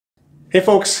Hey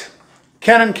folks,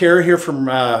 Ken and Kara here from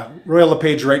Royal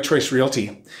LePage Right Choice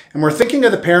Realty. And we're thinking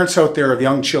of the parents out there of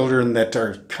young children that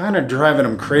are kind of driving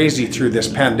them crazy through this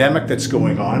pandemic that's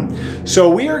going on. So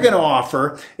we are going to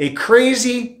offer a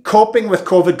crazy coping with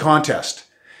COVID contest.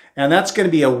 And that's going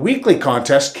to be a weekly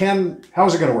contest. Ken,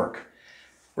 how's it going to work?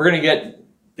 We're going to get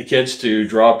the kids to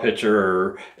draw a picture,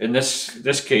 or in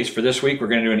this case, for this week, we're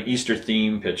going to do an Easter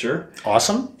theme picture.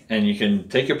 Awesome. And you can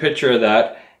take a picture of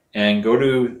that and go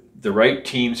to the Wright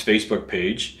team's Facebook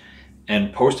page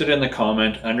and post it in the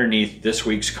comment underneath this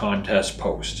week's contest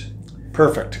post.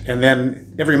 Perfect. And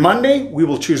then every Monday we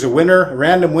will choose a winner, a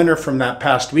random winner from that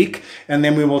past week, and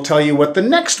then we will tell you what the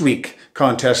next week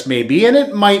contest may be. And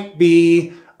it might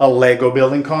be a Lego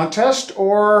building contest,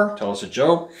 or tell us a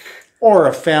joke, or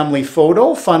a family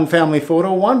photo, fun family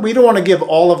photo one. We don't want to give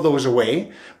all of those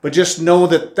away, but just know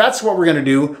that that's what we're going to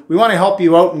do. We want to help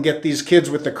you out and get these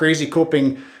kids with the crazy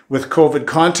coping with COVID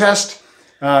contest.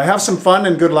 Have some fun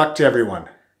and good luck to everyone.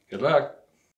 Good luck.